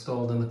I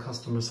installed in the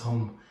customer's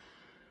home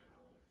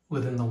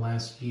within the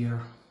last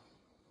year.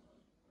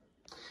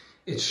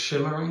 It's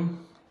shimmering,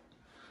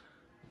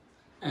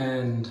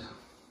 and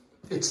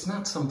it's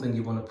not something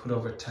you want to put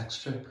over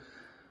texture,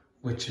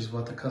 which is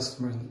what the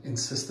customer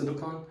insisted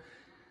upon.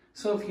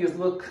 So if you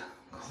look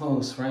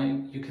close, right,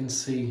 you can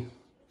see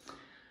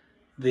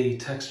the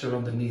texture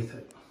underneath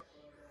it.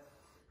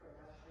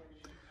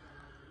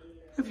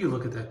 If you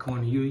look at that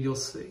corner, you'll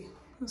see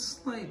a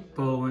slight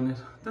bow in it.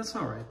 That's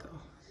all right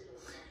though.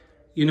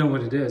 You know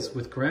what it is,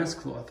 with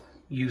Grasscloth,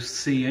 you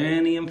see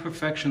any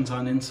imperfections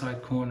on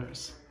inside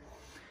corners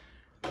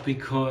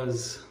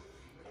because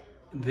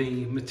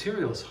the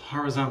material's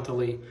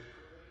horizontally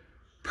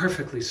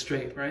perfectly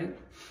straight, right?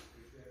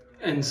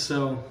 And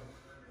so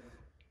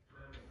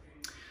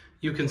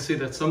you can see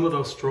that some of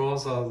those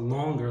straws are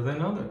longer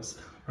than others,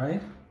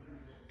 right?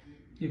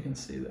 You can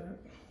see that,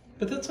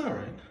 but that's all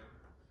right.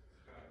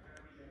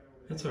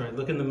 That's all right.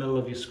 Look in the middle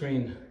of your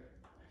screen,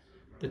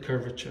 the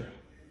curvature.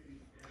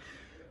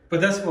 But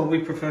that's what we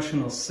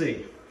professionals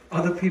see.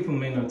 Other people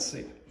may not see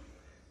it.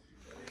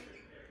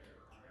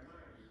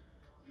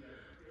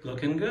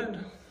 Looking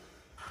good.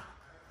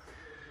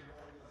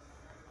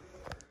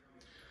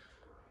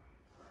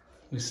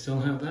 We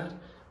still have that.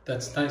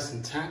 That's nice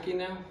and tacky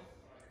now.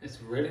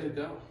 It's ready to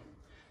go.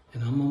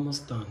 And I'm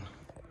almost done.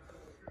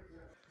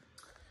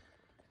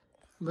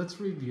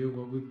 Let's review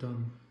what we've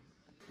done.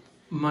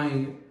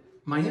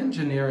 My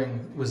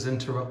engineering was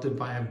interrupted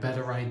by a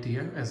better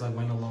idea as I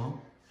went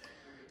along.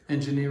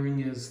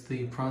 Engineering is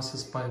the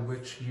process by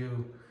which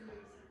you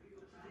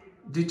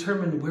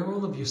determine where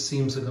all of your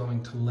seams are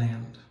going to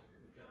land.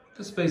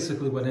 That's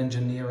basically what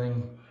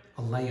engineering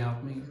a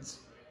layout means.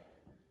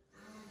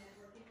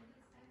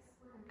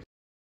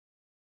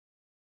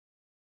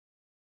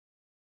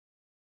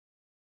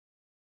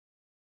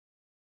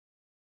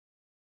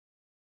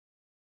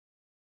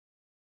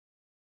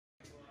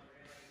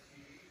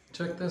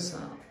 Check this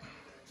out.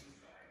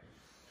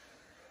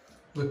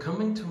 We're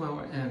coming to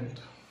our end.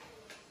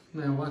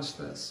 Now watch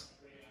this.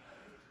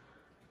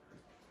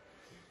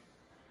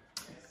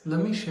 Let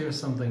me share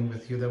something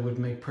with you that would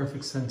make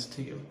perfect sense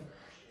to you.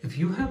 If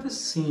you have a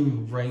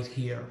seam right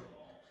here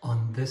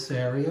on this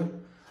area,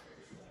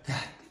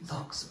 that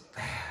looks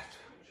bad.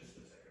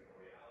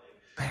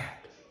 Bad.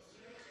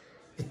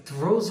 It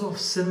throws off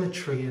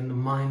symmetry in the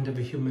mind of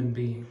a human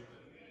being.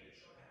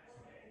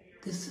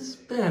 This is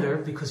better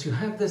because you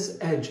have this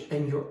edge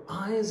and your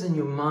eyes and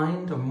your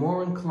mind are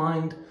more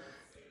inclined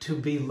to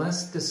be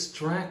less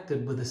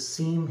distracted with a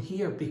seam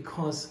here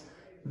because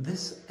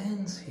this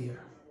ends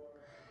here.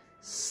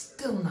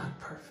 Still not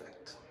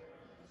perfect.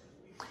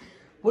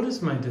 What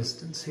is my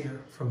distance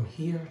here from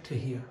here to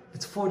here?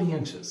 It's 40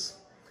 inches.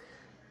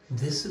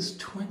 This is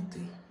 20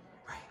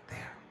 right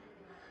there.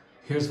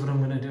 Here's what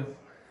I'm going to do.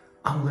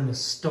 I'm going to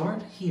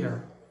start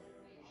here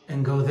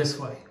and go this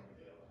way.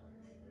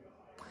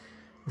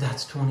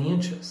 That's 20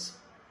 inches.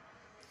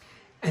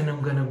 And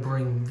I'm going to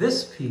bring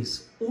this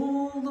piece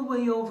all the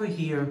way over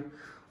here,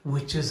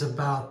 which is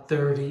about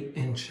 30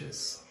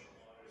 inches.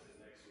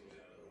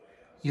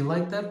 You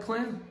like that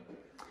plan?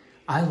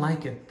 I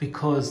like it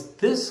because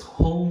this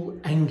whole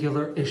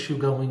angular issue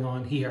going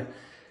on here,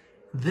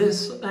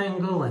 this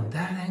angle and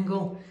that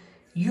angle,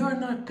 you're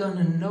not going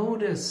to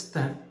notice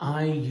that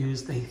I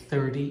used a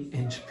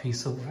 30-inch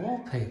piece of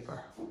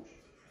wallpaper.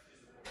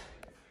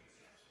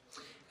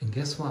 And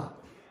guess what?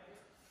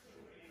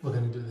 We're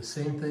going to do the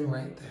same thing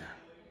right there.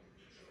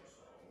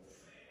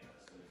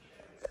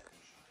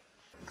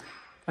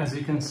 As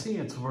you can see,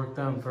 it's worked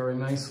out very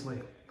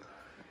nicely.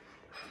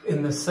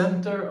 In the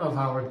center of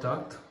our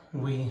duct,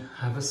 we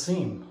have a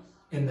seam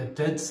in the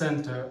dead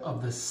center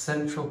of the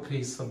central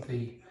piece of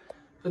the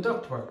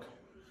ductwork.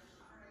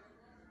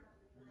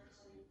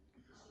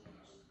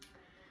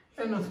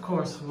 And of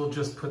course, we'll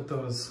just put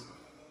those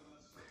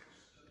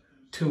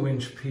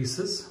 2-inch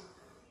pieces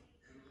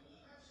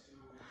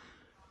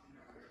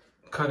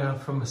cut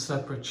out from a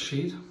separate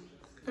sheet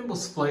and we'll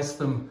splice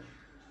them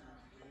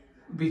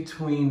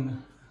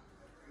between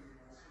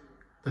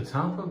the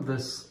top of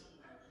this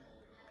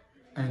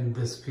and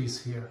this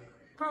piece here,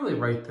 probably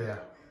right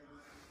there.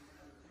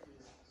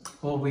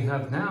 All we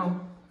have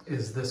now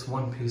is this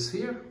one piece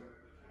here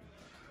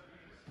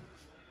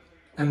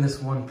and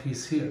this one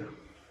piece here.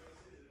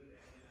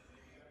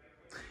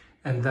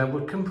 And that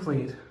would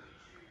complete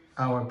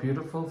our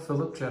beautiful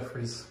Phillip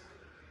Jeffries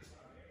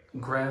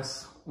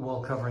grass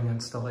wall covering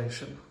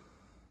installation.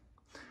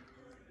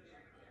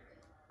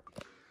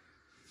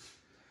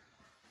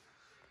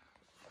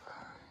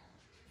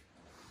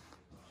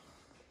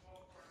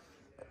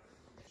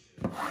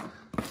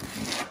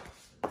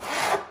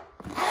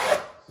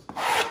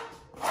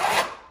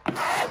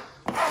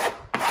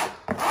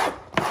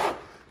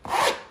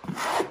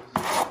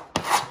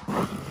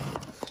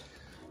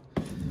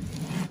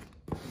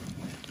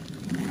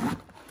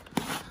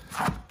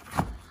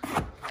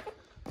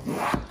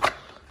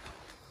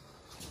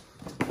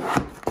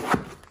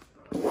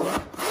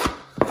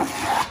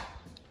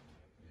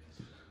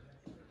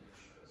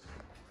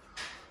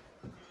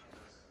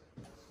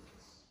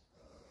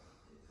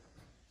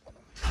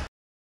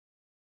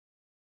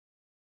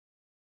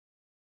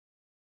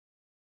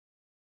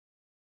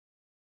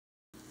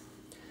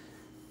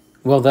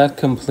 Well, that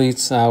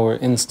completes our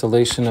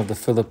installation of the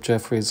Phillip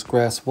Jeffries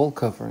grass wall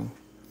covering.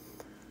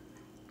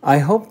 I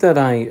hope that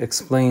I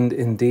explained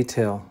in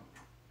detail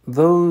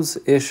those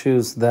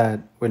issues that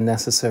were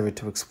necessary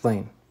to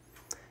explain.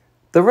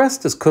 The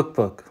rest is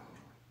cookbook.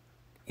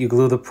 You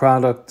glue the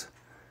product,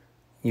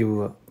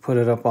 you put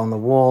it up on the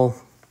wall,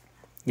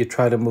 you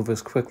try to move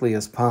as quickly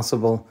as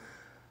possible,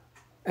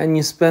 and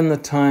you spend the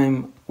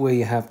time where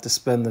you have to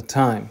spend the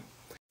time.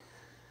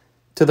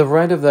 To the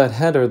right of that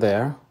header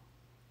there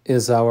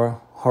is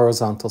our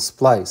horizontal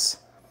splice.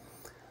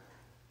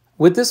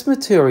 With this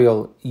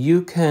material,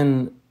 you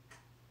can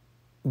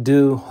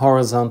do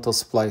horizontal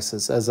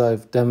splices, as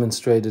I've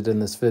demonstrated in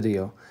this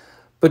video.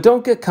 But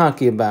don't get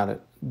cocky about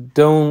it.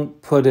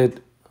 Don't put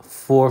it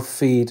 4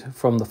 feet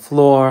from the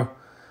floor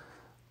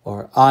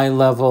or eye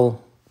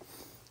level.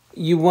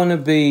 You want to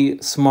be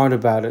smart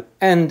about it.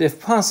 And if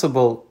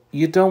possible,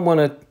 you don't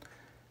want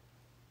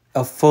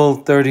a full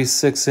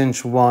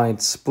 36-inch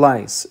wide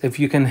splice, if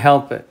you can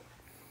help it.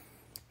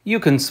 You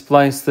can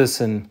splice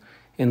this in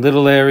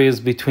little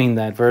areas between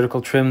that vertical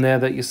trim there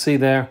that you see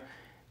there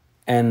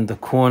and the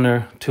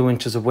corner 2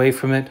 inches away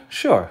from it.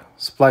 Sure,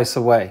 splice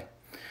away.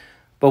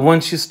 But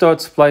once you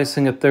start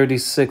splicing a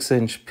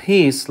 36-inch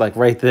piece, like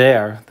right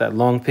there, that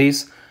long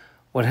piece,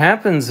 what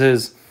happens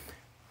is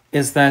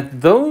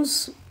that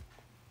those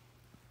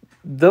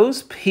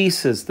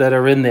pieces that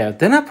are in there,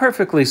 they're not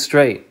perfectly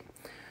straight.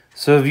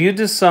 So if you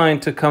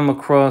decide to come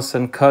across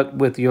and cut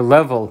with your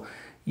level,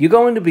 you're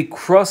going to be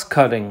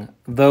cross-cutting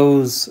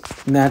those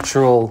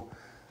natural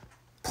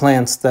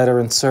plants that are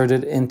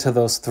inserted into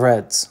those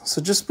threads.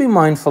 So just be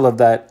mindful of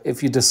that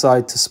if you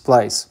decide to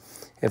splice.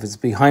 If it's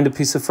behind a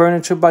piece of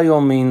furniture, by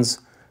all means,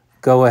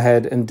 go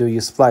ahead and do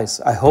your splice.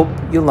 I hope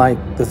you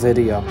like the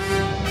video.